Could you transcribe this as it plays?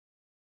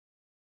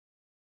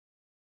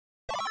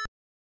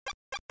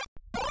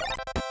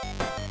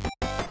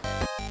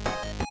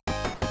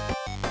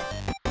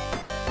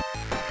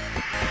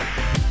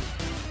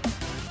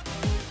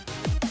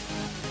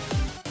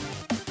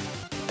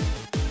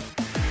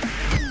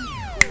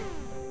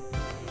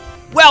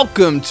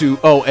welcome to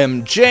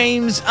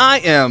OMJames. I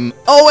am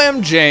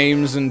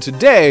OMJames, and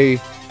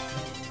today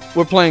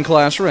we're playing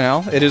Clash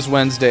Royale. It is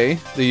Wednesday,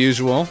 the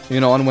usual,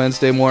 on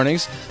Wednesday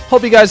mornings.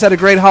 Hope you guys had a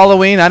great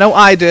Halloween. I know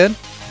I did.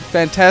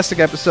 Fantastic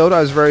episode. I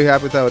was very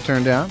happy with how it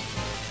turned out.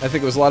 I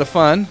think it was a lot of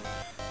fun.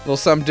 A little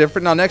something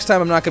different. Now, next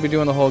time I'm not going to be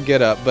doing the whole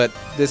get up, but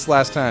this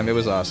last time it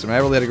was awesome. I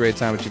really had a great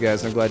time with you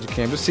guys, and I'm glad you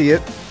came to see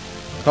it.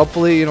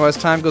 Hopefully, as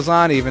time goes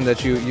on, even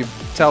that you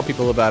tell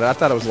people about it. I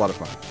thought it was a lot of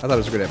fun. I thought it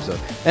was a great episode.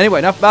 Anyway,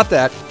 enough about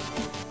that.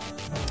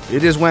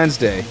 It is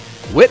Wednesday,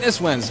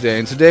 Witness Wednesday,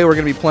 and today we're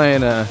going to be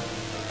playing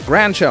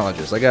grand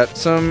challenges. I got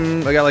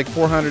like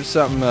 400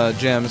 something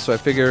gems, so I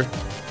figure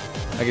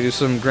I can do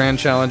some grand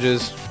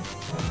challenges.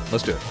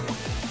 Let's do it.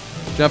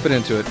 Jumping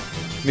into it.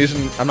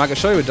 I'm not going to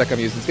show you what deck I'm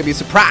using. It's going to be a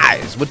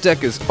surprise. What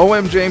deck is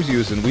OMJames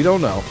using? We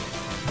don't know.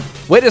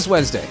 Witness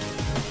Wednesday.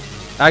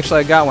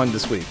 Actually, I got one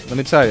this week. Let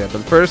me tell you.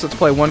 But first, let's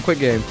play one quick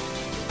game.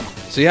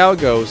 See how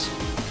it goes.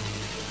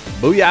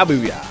 Booyah,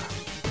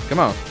 booyah. Come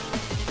on.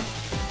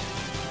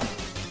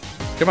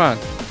 Come on.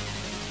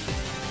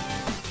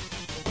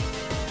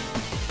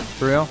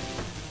 For real?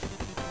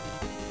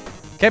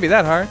 Can't be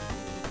that hard.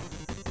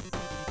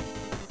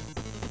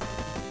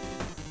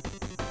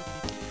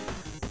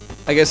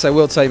 I guess I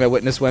will tell you my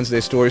Witness Wednesday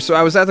story. So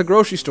I was at the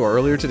grocery store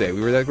earlier today. We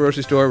were at the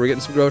grocery store. We're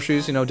getting some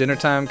groceries. Dinner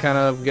time, kind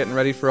of getting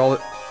ready for all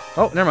it.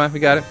 Oh, never mind. We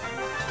got it.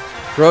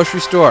 Grocery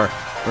store.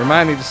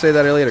 Remind me to say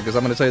that later because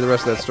I'm going to tell you the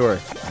rest of that story.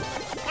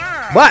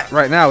 But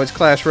right now it's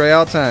Clash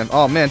Royale time.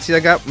 Oh man, see I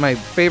got my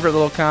favorite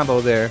little combo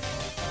there.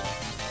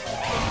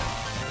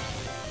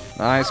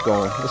 Nice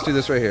goal. Let's do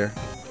this right here.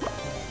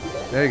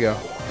 There you go.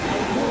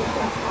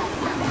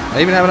 I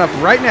even have enough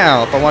right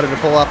now. If I wanted to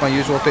pull off my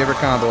usual favorite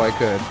combo, I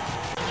could.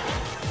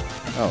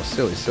 Oh,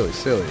 silly, silly,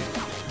 silly.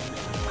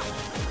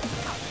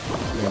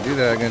 I'm gonna do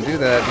that, gonna do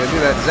that, gonna do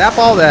that. Zap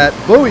all that.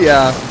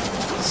 Booyah!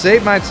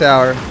 Save my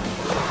tower.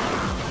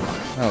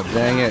 Oh,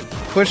 dang it.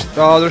 Push.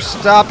 Oh, they're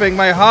stopping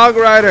my Hog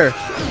Rider.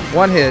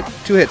 One hit.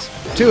 Two hits.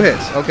 Two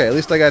hits. Okay, at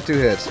least I got 2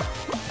 hits.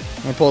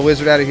 I'm going to pull a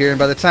wizard out of here, and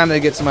by the time they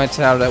get to my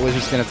tower, that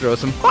wizard's going to throw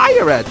some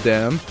fire at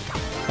them.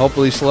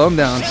 Hopefully slow him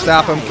down,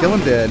 stop him, kill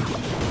him dead.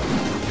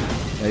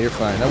 Yeah, you're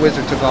fine. That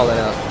wizard took all that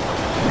out.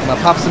 I'm going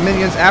to pop some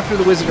minions after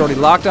the wizard already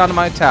locked onto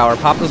my tower.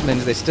 Pop those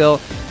minions. They still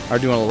are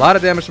doing a lot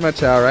of damage to my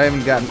tower. I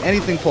haven't gotten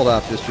anything pulled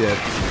off just yet.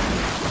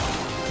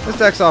 This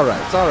deck's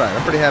alright. It's alright.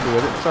 I'm pretty happy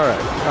with it. It's alright.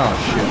 Oh,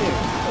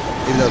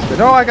 shit. Even though it's good.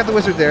 No, I got the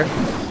wizard there.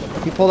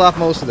 He pulled off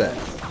most of that.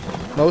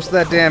 Most of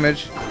that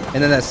damage.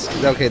 And then that's...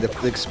 Okay, the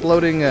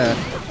exploding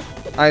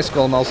ice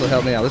golem also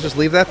helped me out. Let's just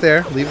leave that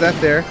there. Leave that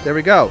there. There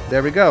we go.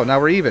 There we go. Now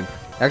we're even.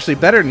 Actually,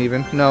 better than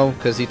even. No,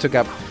 because he took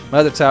out my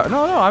other tower.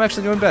 No, I'm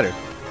actually doing better.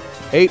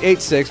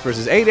 886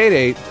 versus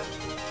 888.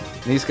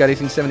 And he's got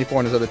 1874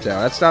 in his other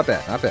tower. That's not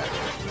bad. Not bad.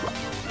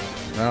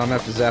 Now I'm going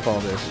to have to zap all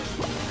this.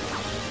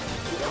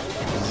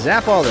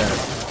 Zap all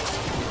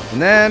that.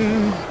 And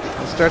then,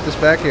 let's start this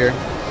back here.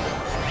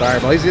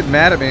 Fireball. He's getting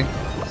mad at me.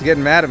 He's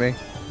getting mad at me.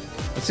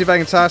 Let's see if I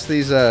can toss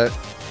these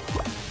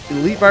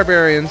elite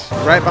barbarians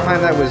right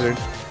behind that wizard.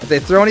 If they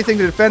throw anything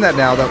to defend that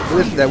now,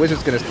 that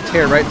wizard's going to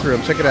tear right through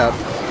him. Check it out.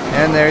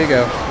 And there you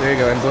go. There you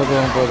go. And boom,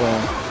 boom, boom,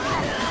 boom.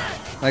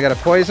 I got a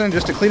poison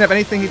just to clean up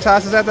anything he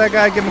tosses at that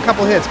guy. Give him a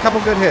couple hits.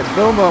 Couple good hits.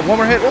 Boom, boom. One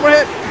more hit. One more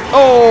hit.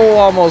 Oh,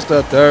 almost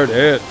a third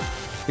hit.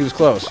 He was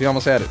close. He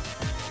almost had it.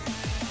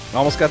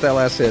 Almost got that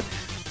last hit.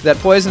 That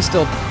poison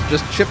still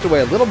just chipped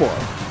away a little more.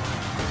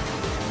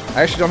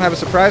 I actually don't have a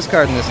surprise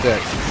card in this deck.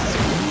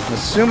 I'm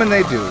assuming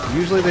they do.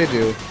 Usually they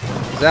do.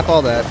 Zap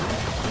all that.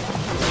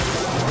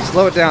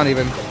 Slow it down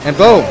even. And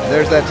boom!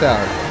 There's that tower.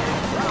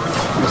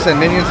 I'm going to send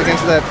minions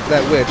against that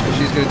witch, but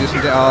she's going to do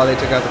some damage. Oh, they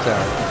took out the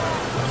tower.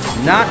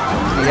 Not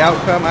the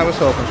outcome I was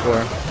hoping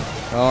for.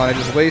 Oh, and I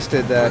just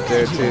wasted that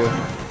there too.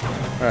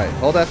 Alright,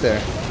 hold that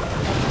there.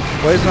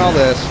 Poison all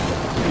this.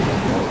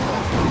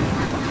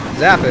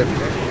 Zap it.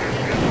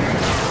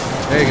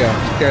 There you go.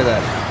 Take care of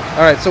that.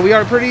 Alright, so we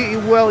are pretty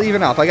well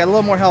even off. I got a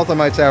little more health on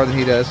my tower than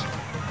he does.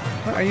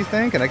 What are you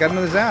thinking? I got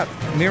another zap.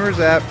 Mirror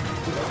zap.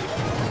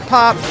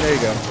 Pop. There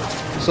you go.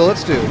 So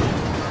let's do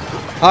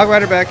Hog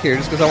Rider back here,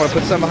 just because I want to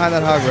put something behind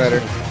that Hog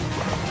Rider.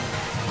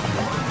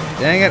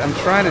 Dang it, I'm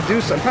trying to do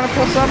something. I'm trying to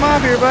pull something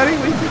off here, buddy.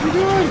 What do you think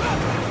you're doing?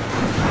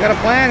 We got a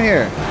plan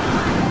here.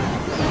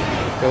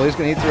 Okay, well, he's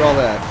going to eat through all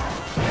that.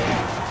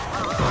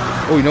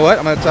 Oh, you know what?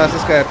 I'm going to toss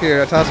this guy up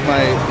here. I toss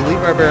my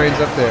elite barbarians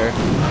up there.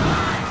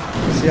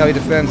 Let's see how he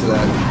defends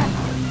that.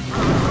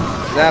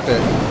 Zap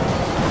it.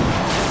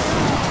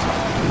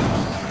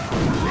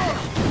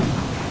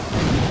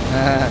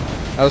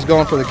 I was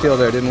going for the kill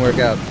there. Didn't work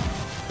out.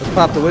 Let's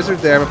pop the wizard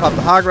there. I'm going to pop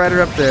the Hog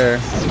Rider up there.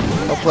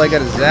 Hopefully I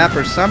got a zap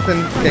or something.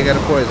 Okay, I got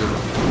a poison.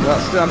 Well,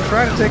 still, I'm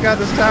trying to take out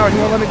this tower and he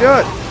won't let me do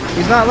it.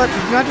 He's not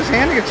just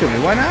handing it to me.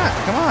 Why not?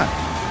 Come on.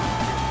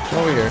 Come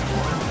over here.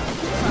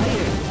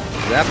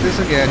 Zap this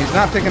again. He's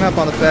not picking up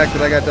on the fact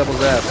that I got double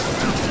zaps.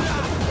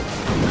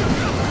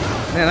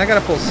 Man, I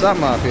gotta pull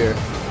something off here.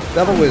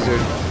 Double wizard.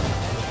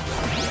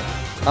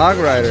 Hog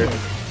Rider.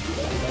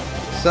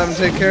 Something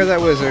take care of that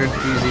wizard.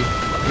 Easy.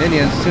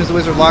 Minions. As soon as the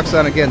wizard locks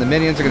on again, the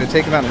minions are going to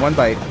take him out in one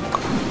bite.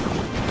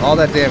 All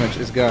that damage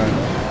is gone.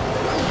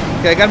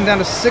 Okay, I got him down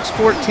to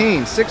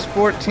 614.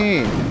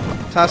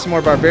 614. Toss some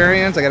more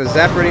barbarians. I got a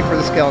zap ready for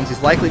the skeletons.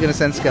 He's likely going to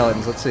send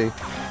skeletons. Let's see.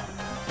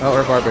 Oh,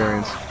 or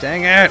barbarians.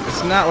 Dang it!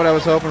 It's not what I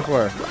was hoping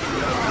for.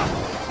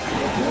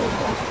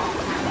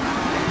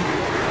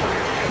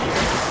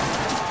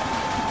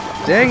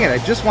 Dang it! I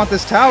just want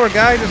this tower,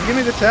 guy. Just give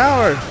me the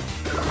tower.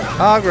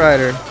 Hog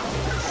Rider.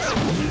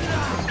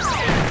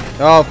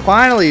 Oh,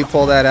 finally you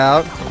pull that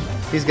out.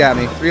 He's got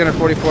me.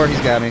 344.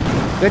 He's got me.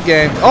 Good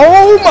game.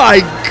 Oh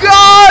my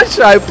gosh!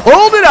 I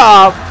pulled it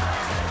off.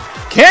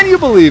 Can you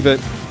believe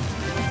it?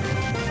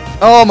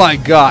 Oh my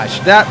gosh!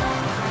 That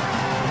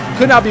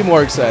could not be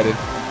more excited.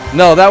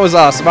 No, that was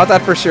awesome. I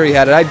thought for sure he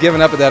had it. I'd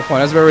given up at that point.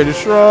 I was about ready to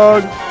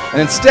shrug.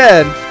 And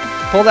instead,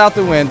 pulled out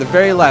the win the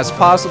very last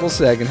possible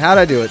second. How'd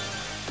I do it?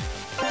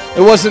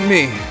 It wasn't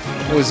me.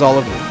 It was all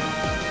of you.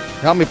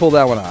 Helped me pull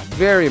that one off.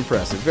 Very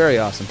impressive. Very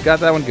awesome. Got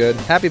that one good.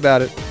 Happy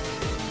about it.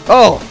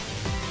 Oh!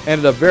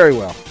 Ended up very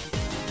well.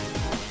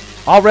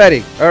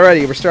 Already,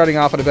 we're starting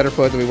off on a better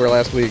foot than we were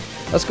last week.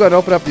 Let's go ahead and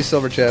open up these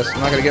silver chests. I'm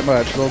not going to get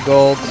much. A little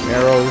gold, some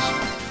arrows.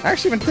 I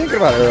actually been thinking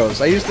about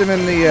arrows. I used them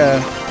in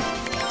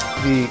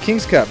the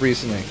King's Cup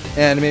recently,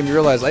 and it made me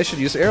realize I should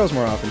use arrows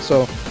more often.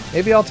 So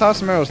maybe I'll toss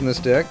some arrows in this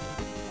deck.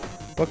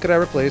 What could I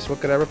replace? What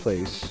could I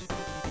replace?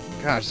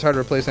 Gosh, it's hard to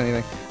replace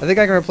anything. I think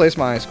I can replace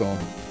my Ice Golem.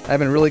 I've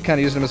been really kind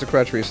of using them as a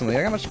crutch recently.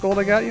 How much gold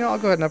I got? You know, I'll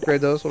go ahead and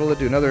upgrade those. What will it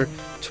do? Another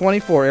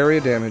 24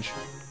 area damage.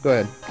 Go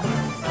ahead.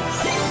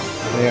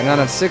 There you go. Now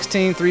on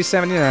 16,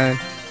 379.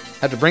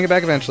 Have to bring it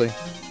back eventually.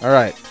 All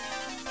right,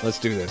 let's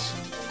do this.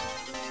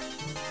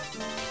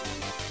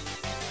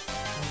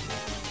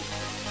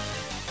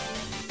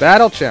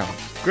 Battle challenge.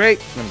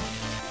 Great.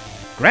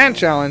 Grand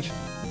challenge.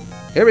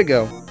 Here we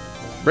go.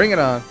 Bring it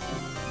on.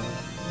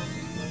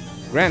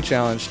 Grand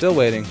challenge. Still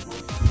waiting.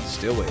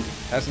 Still waiting.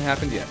 Hasn't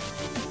happened yet.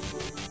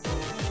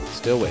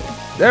 Still waiting.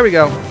 There we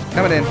go.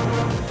 Coming in.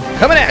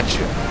 Coming at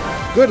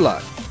you. Good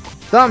luck.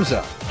 Thumbs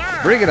up.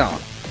 Bring it on.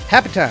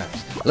 Happy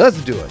times.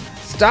 Let's do it.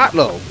 Start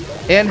low.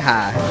 End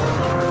high.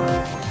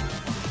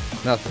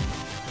 Nothing.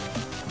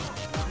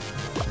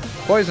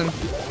 Poison.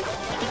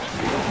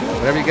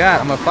 Whatever you got,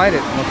 I'm gonna fight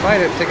it. I'm gonna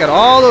fight it. Take out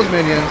all those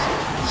minions.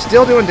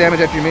 Still doing damage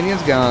after your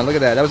minions gone. Look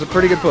at that. That was a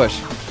pretty good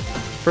push.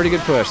 Pretty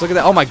good push. Look at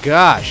that. Oh my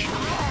gosh.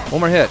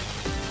 One more hit.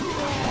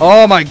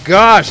 Oh my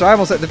gosh. I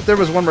almost had, if there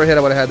was one more hit,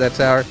 I would have had that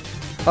tower.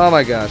 Oh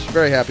my gosh.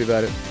 Very happy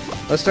about it.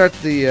 Let's start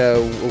the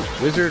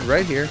wizard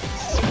right here.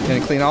 Gonna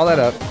clean all that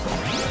up.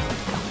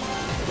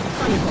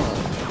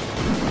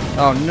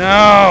 Oh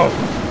no.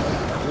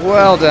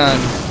 Well done.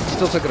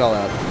 Still took it all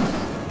out.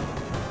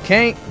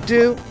 Can't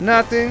do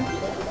nothing.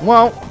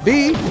 Won't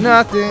be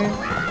nothing.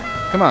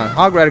 Come on,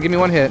 Hog Rider, give me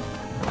one hit.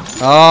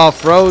 Oh,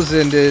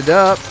 frozened it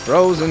up.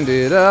 Frozened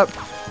it up.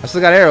 I still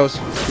got arrows.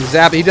 He's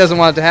zapping. He doesn't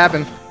want it to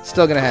happen.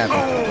 Still gonna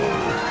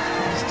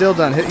happen. Still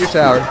done. Hit your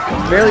tower.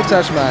 Barely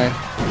touched mine.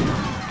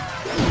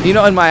 You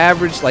know, in my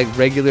average, like,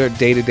 regular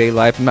day-to-day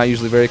life, I'm not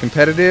usually very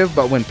competitive,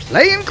 but when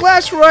playing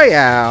Clash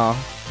Royale,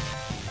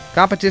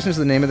 competition is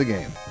the name of the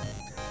game.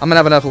 I'm gonna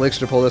have enough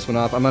elixir to pull this one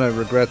off. I'm gonna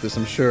regret this,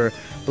 I'm sure.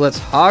 But let's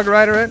Hog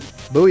Rider it.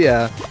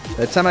 Booyah.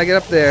 By the time I get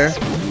up there,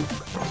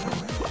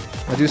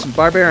 I'll do some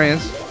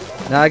barbarians.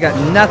 Now I got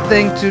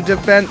nothing to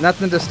defend,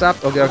 nothing to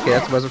stop. Okay,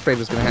 that's what I was afraid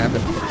was gonna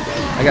happen.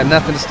 I got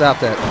nothing to stop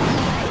that.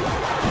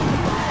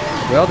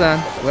 Well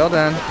done, well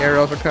done.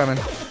 Arrows are coming.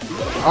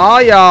 Oh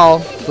y'all,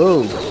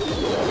 boo.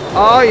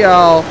 Oh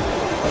y'all,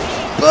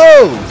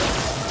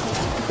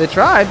 boo. They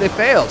tried, they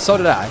failed. So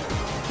did I.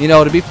 You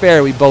know, to be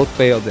fair, we both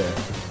failed there.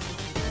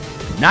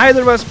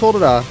 Neither of us pulled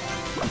it off.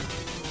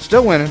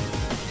 Still winning.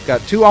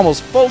 Got two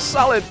almost full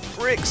solid,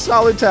 brick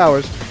solid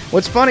towers.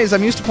 What's funny is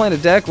I'm used to playing a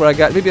deck where I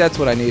got, maybe that's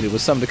what I needed,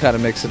 was something to kind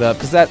of mix it up.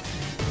 Because that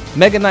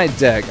Mega Knight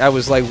deck, I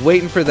was like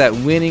waiting for that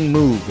winning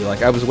move.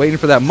 Like I was waiting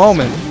for that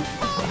moment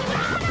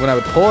when I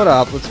would pull it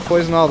off. Let's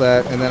poison all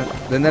that, and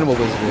then we'll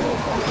wizard it.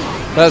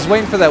 But I was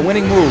waiting for that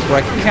winning move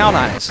where I could count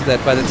on it, so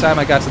that by the time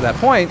I got to that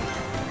point,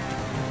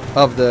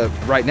 of the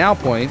right now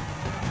point,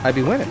 I'd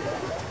be winning.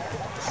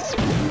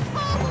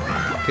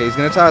 Okay, he's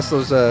gonna toss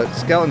those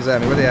skeletons at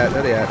me. Where they at?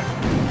 There they at.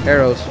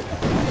 Arrows.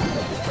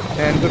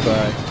 And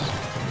goodbye.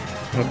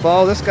 I'm gonna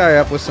follow this guy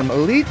up with some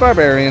elite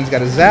barbarians.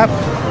 Got a zap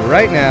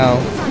right now.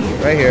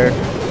 Right here.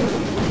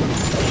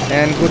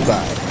 And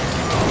goodbye.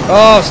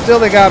 Oh, still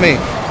they got me.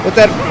 With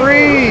that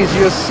freeze,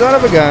 you son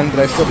of a gun. Did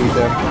I still beat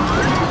them?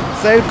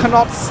 They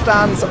cannot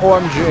stand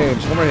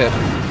OMJames. One more hit.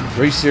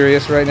 Are you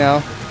serious right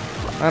now?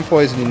 I'm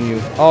poisoning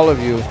you. All of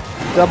you.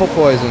 Double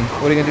poison.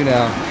 What are you gonna do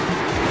now?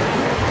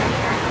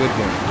 Good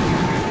game.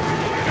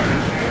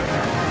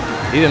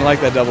 He didn't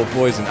like that double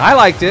poison. I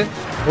liked it.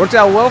 Worked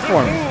out well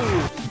for me.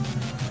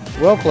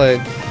 Well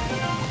played.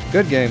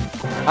 Good game.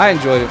 I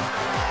enjoyed it.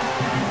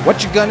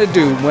 What you gonna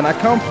do when I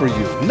come for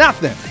you?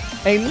 Nothing.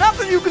 Ain't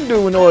nothing you can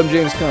do when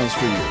OMJames comes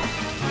for you.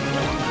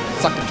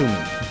 Suck it to me.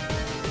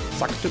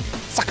 Suck it to me.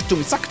 Suck it to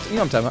me. Suck it to me. You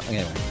know what I'm talking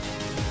about.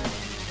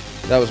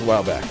 Anyway. That was a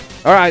while back.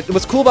 Alright,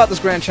 what's cool about this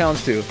Grand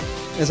Challenge too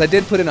is I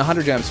did put in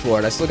 100 gems for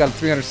it. I still got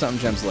 300 something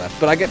gems left.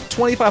 But I get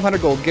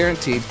 2,500 gold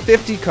guaranteed,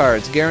 50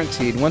 cards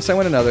guaranteed. Once I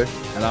win another,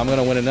 and I'm going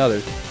to win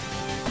another,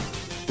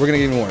 we're going to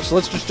get even more. So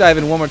let's just dive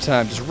in one more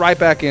time, just right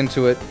back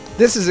into it.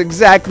 This is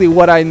exactly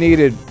what I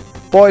needed.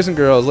 Boys and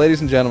girls,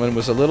 ladies and gentlemen,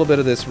 was a little bit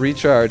of this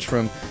recharge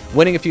from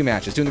winning a few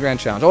matches, doing the grand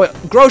challenge. Oh, wait,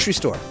 grocery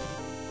store.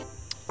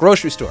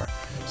 Grocery store.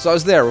 So I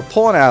was there. We're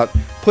pulling out,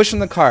 pushing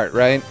the cart,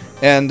 right?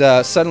 And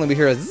suddenly we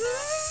hear a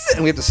zzz,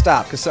 and we have to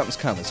stop because something's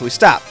coming. So we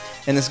stop.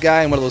 And this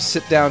guy in one of those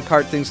sit-down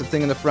cart things, the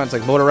thing in the front, it's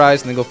like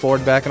motorized, and then go forward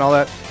and back and all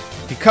that.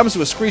 He comes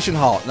to a screeching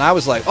halt, and I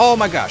was like, oh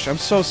my gosh, I'm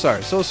so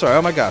sorry, so sorry.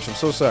 Oh my gosh, I'm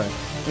so sorry.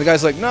 And the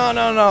guy's like, no,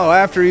 no, no,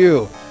 after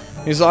you.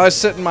 He's like, I was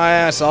sitting my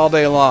ass all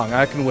day long.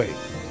 I can wait.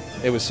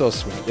 It was so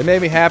sweet. It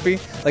made me happy.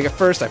 Like at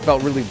first I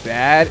felt really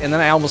bad, and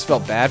then I almost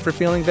felt bad for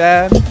feeling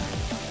bad.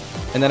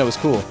 And then it was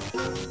cool.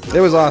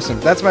 It was awesome.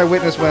 That's my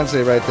Witness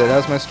Wednesday right there. That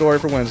was my story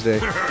for Wednesday.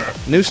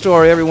 New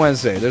story every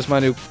Wednesday. There's my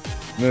new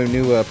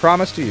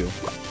promise to you.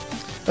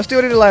 Let's do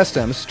what he did last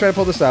time. Let's just try to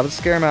pull this off. Let's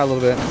scare him out a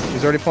little bit.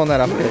 He's already pulling that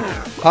off. Okay.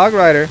 Hog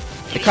Rider.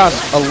 It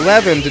costs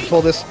 11 to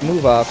pull this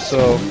move off,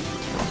 so...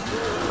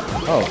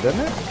 Oh, doesn't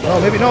it? Oh,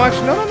 maybe... No,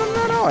 actually,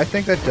 no. I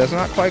think that does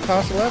not quite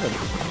cost 11.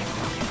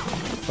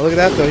 Oh, look at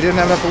that, though. He didn't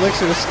have enough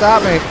elixir to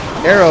stop me.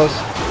 Arrows.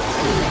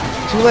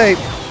 Too late.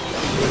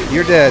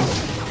 You're dead,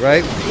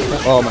 right?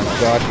 Oh, my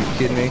gosh. Are you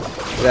kidding me?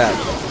 That.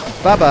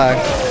 Bye-bye.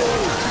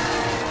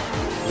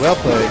 Well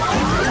played.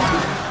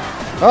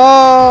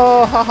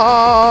 Oh,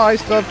 haha, I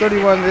still have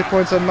 31 hit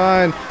points on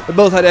mine. We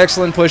both had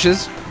excellent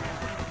pushes.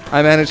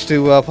 I managed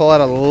to pull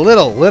out a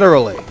little,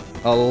 literally,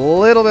 a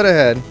little bit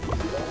ahead.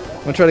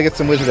 I'm going to try to get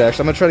some wizard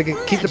action. I'm going to try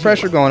to keep the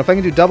pressure going. If I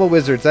can do double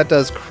wizards, that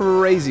does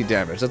crazy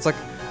damage. That's like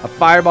a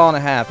fireball and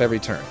a half every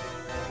turn.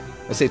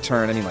 I say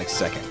turn, I mean like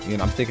second. You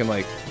know, I'm thinking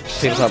like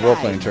tabletop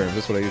role-playing terms.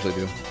 That's what I usually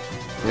do.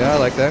 Yeah, I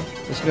like that.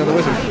 Let's go to the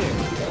wizard.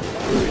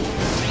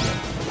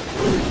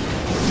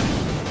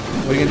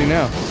 What are you going to do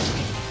now?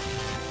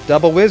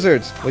 Double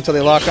wizards. Wait till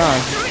they lock on.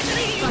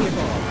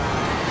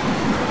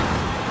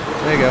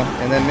 There you go.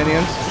 And then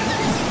minions.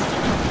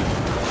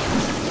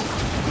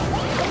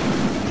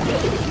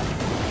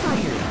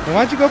 And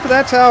why'd you go for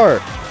that tower?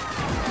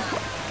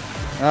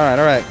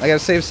 Alright. I gotta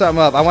save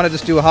something up. I want to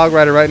just do a Hog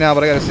Rider right now,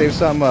 but I gotta save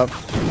something up.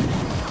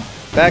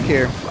 Back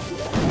here.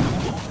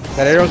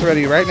 Got arrows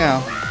ready right now.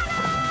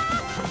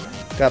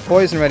 Got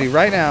poison ready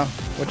right now.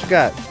 What you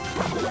got?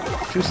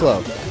 Too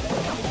slow.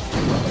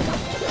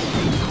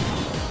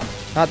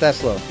 Not that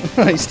slow.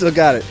 He still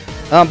got it.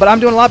 But I'm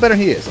doing a lot better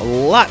than he is. A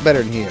lot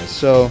better than he is.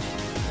 So,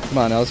 come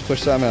on now. Let's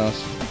push something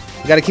else.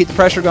 You got to keep the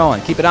pressure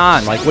going. Keep it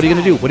on. Like, what are you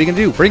going to do? What are you going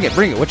to do? Bring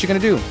it. What you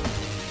going to do?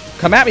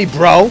 Come at me,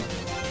 bro.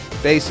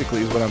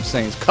 Basically is what I'm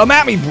saying. Come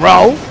at me,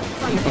 bro.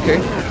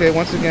 Okay.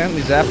 Once again, let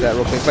me zap that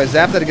real quick. If I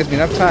zap that, it gives me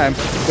enough time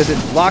because it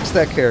locks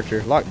that character.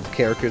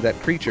 That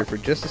creature for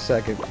just a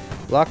second.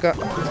 Lock up.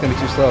 It's going to be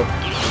too slow.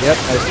 Yep,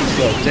 that's too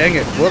slow. Dang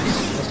it.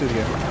 Whoops. Let's do it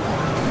again.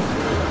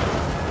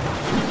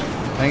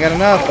 I ain't got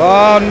enough.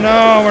 Oh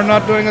no, we're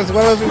not doing as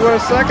well as we were a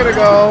second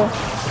ago.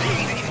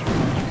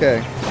 Okay.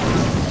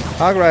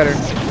 Hog Rider.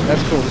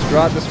 That's cool. Just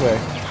draw it this way.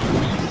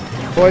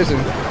 Poison.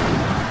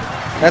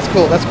 That's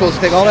cool. Let's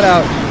take all that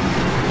out.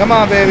 Come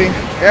on, baby.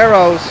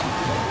 Arrows.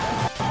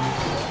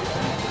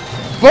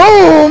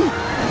 Boom!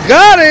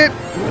 Got it!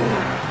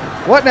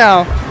 What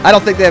now? I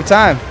don't think they have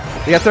time.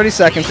 They got 30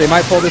 seconds. They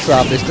might pull this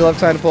off. They still have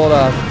time to pull it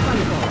off.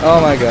 Oh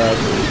my god.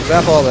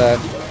 Zap all that.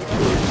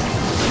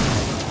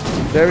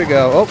 There we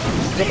go. Oh.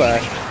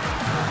 Goodbye.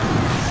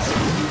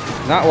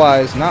 Not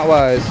wise.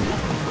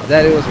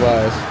 That it was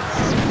wise.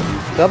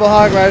 Double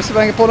Hog Rider. See if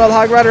I can pull another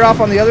Hog Rider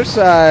off on the other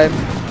side.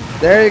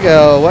 There you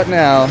go. What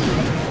now?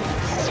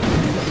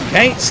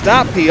 Can't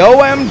stop the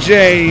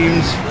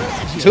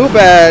OMJames. Too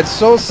bad.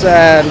 So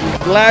sad.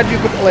 Glad you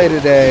could play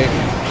today.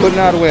 Could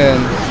not win.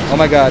 Oh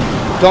my god.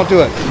 Don't do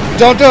it.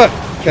 Don't do it.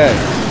 Okay.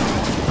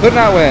 Could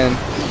not win.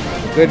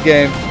 Good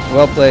game.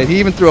 Well played. He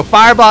even threw a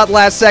fireball at the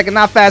last second.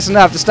 Not fast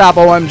enough to stop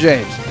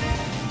OMJames.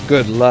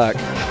 Good luck.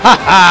 Ha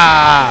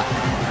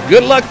ha!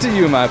 Good luck to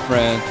you, my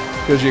friend,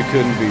 because you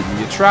couldn't beat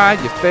me. You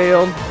tried, you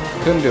failed,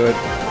 couldn't do it.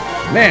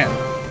 Man,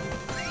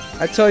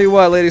 I tell you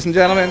what, ladies and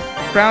gentlemen,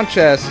 Crown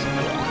Chest.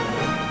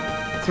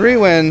 3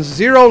 wins,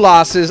 0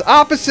 losses,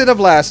 opposite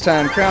of last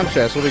time. Crown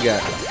Chest, what do we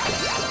got?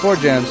 4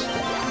 gems,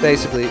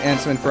 basically, and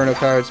some Inferno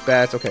cards,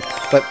 bats, okay.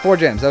 But 4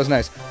 gems, that was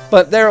nice.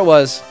 But there it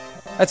was.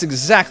 That's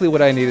exactly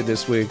what I needed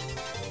this week.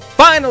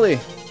 Finally!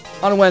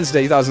 On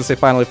Wednesday. You thought I was going to say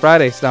finally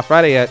Friday. It's not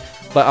Friday yet.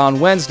 But on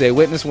Wednesday,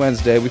 Witness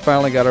Wednesday, we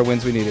finally got our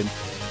wins we needed.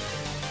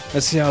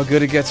 Let's see how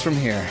good it gets from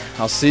here.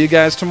 I'll see you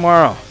guys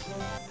tomorrow.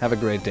 Have a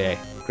great day.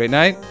 Great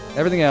night.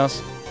 Everything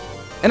else.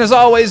 And as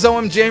always,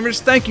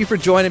 OMJamers, thank you for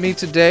joining me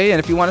today. And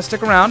if you want to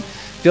stick around,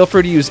 feel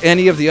free to use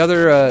any of the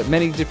other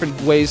many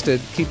different ways to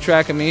keep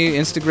track of me.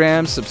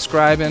 Instagram,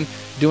 subscribing,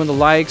 doing the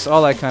likes,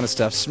 all that kind of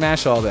stuff.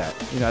 Smash all that.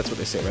 You know, that's what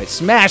they say, right?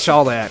 Smash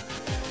all that.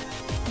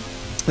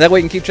 That way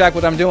you can keep track of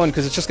what I'm doing,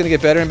 because it's just going to get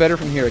better and better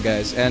from here,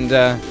 guys. And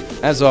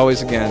as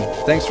always, again,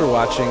 thanks for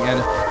watching,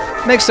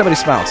 and make somebody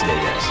smile today,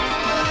 guys.